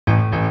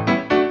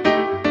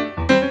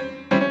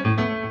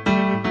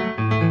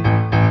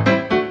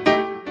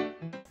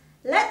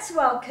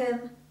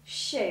welcome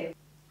Shoo.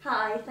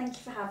 Hi, thank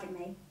you for having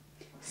me.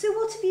 So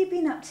what have you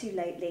been up to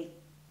lately?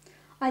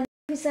 I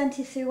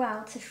presented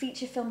throughout a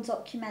feature film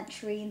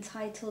documentary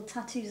entitled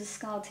Tattoos, A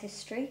Scarred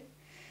History.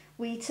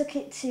 We took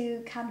it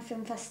to Cannes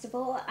Film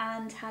Festival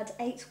and had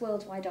 8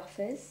 worldwide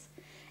offers.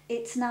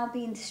 It's now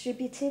being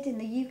distributed in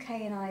the UK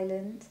and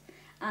Ireland,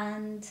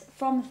 and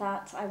from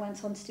that I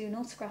went on to do an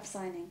autograph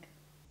signing.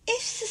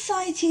 If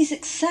society's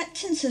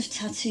acceptance of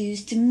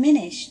tattoos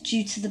diminished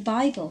due to the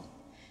Bible,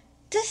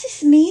 does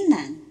this mean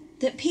then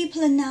that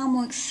people are now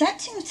more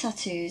accepting of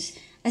tattoos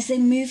as they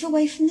move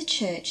away from the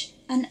church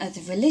and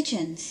other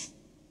religions?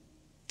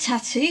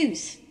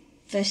 Tattoos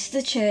versus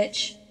the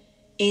church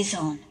is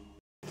on.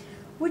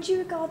 Would you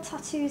regard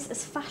tattoos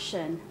as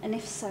fashion, and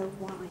if so,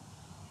 why?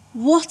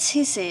 What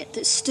is it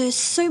that stirs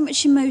so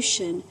much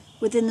emotion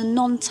within the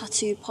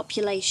non-tattoo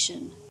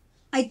population?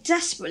 I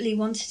desperately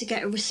wanted to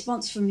get a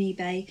response from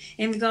eBay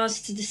in regards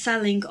to the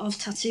selling of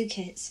tattoo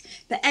kits,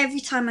 but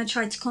every time I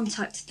tried to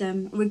contact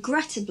them,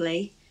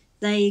 regrettably,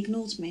 they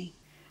ignored me.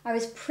 I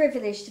was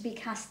privileged to be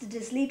casted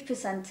as lead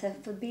presenter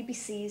for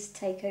BBC's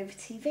Takeover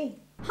TV.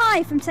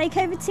 Hi from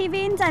Takeover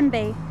TV in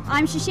Denbigh.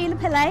 I'm Sousila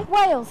Pillay.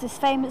 Wales is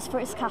famous for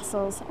its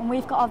castles, and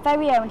we've got our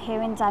very own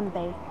here in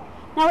Denbigh.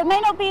 Now, it may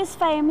not be as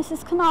famous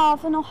as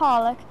Carnarvon or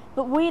Harlech,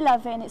 but we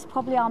love it, and it's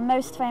probably our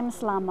most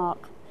famous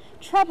landmark.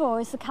 Trevor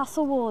is the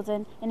castle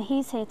warden, and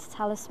he's here to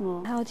tell us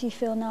more. How do you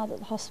feel now that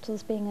the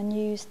hospital's being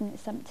unused and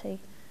it's empty?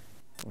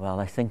 Well,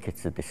 I think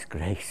it's a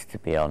disgrace, to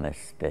be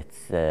honest. It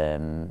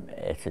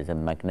is a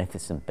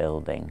magnificent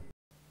building.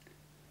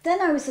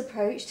 Then I was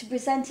approached to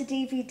present a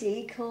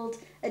DVD called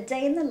A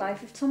Day in the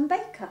Life of Tom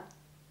Baker.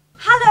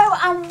 Hello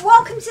and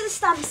welcome to the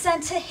Stamp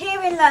Centre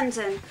here in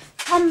London,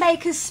 Tom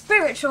Baker's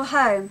spiritual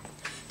home.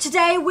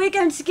 Today we're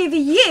going to give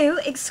you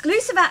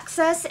exclusive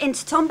access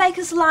into Tom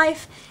Baker's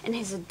life and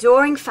his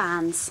adoring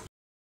fans.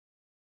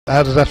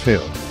 How does that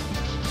feel?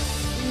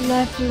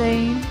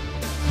 Lovely.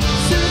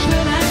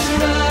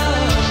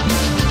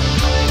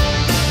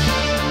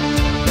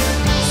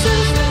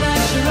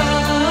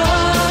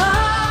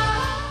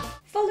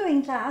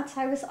 Following that,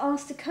 I was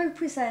asked to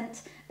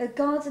co-present a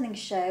gardening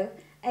show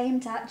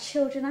aimed at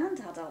children and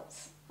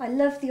adults. I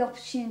love the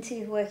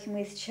opportunity of working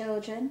with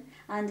children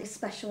and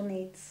special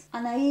needs.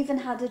 And I even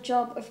had a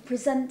job of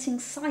presenting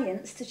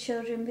science to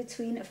children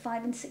between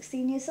 5 and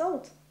 16 years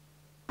old.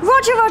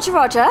 Roger, Roger,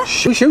 Roger.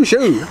 Shoo, shoo,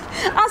 shoo.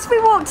 As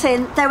we walked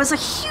in, there was a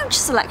huge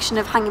selection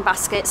of hanging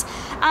baskets,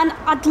 and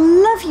I'd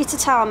love you to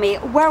tell me,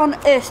 where on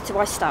earth do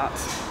I start?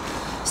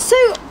 So,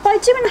 by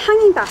doing a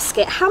hanging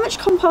basket, how much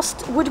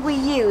compost would we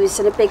use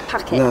in a big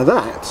packet? Now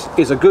that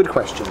is a good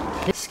question.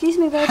 Excuse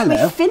me, Reg,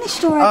 we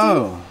finished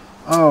already.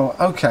 Oh,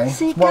 okay.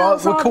 See, well,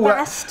 girls are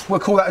best. We'll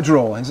call that a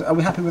draw. Are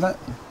we happy with that?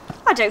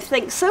 I don't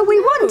think so. We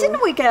won,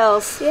 didn't we,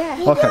 girls? Yeah.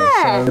 Okay,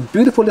 Yeah. so a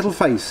beautiful little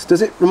face.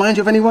 Does it remind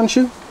you of anyone,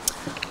 Shoo?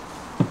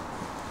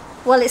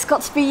 Well, it's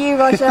got to be you,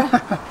 Roger.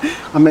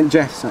 I meant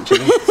Jess,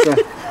 actually. So,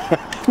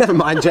 never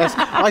mind, Jess.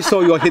 I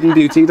saw your hidden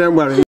beauty, don't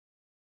worry.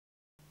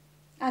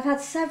 I've had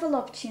several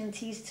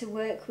opportunities to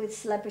work with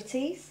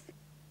celebrities,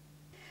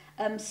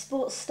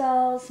 sports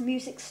stars,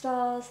 music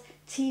stars,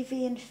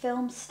 TV and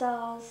film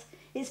stars.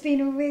 It's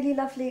been a really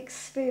lovely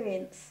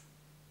experience.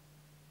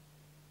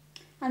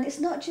 And it's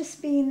not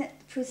just been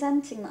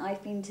presenting that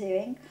I've been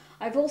doing.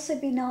 I've also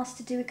been asked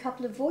to do a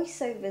couple of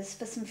voiceovers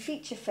for some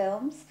feature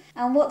films.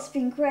 And what's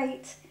been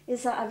great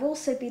is that I've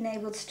also been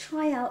able to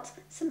try out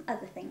some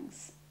other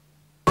things.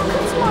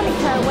 Welcome to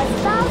Monaco, where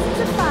thousands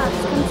of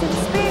fans come to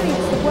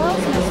experience the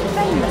world's most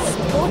famous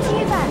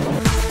sporting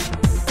event.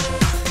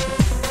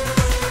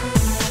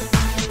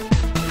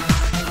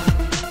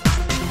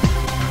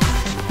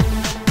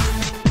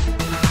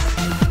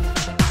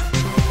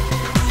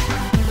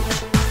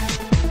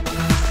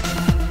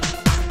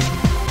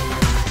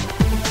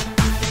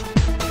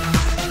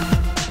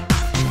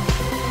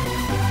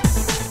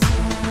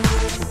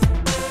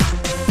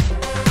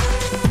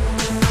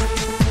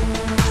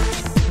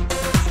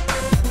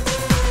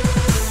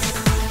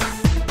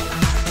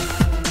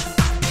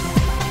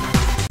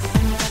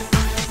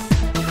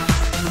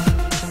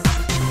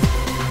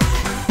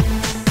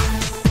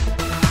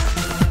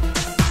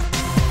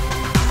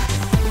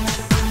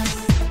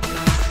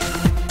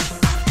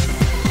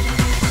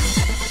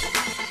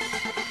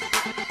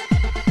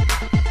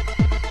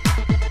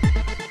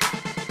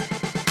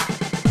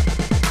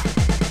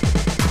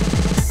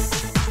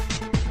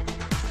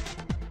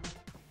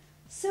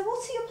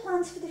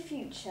 For the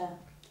future?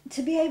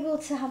 To be able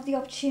to have the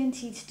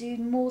opportunity to do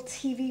more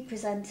TV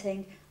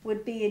presenting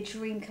would be a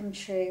dream come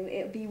true.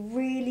 It would be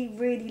really,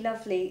 really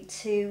lovely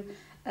to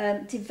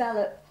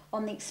develop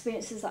on the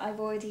experiences that I've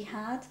already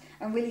had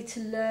and really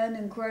to learn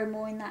and grow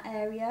more in that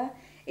area.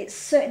 It's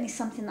certainly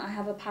something that I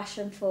have a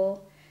passion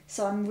for,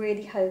 so I'm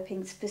really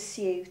hoping to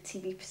pursue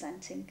TV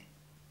presenting.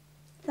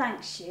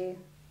 Thanks, Shoo.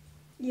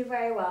 You're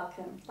very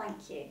welcome.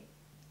 Thank you.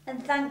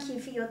 And thank you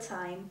for your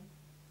time.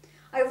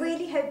 I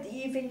really hope that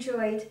you've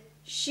enjoyed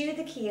Shoo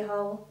the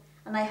Keyhole,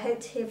 and I hope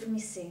to hear from you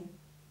soon.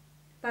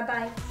 Bye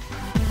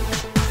bye.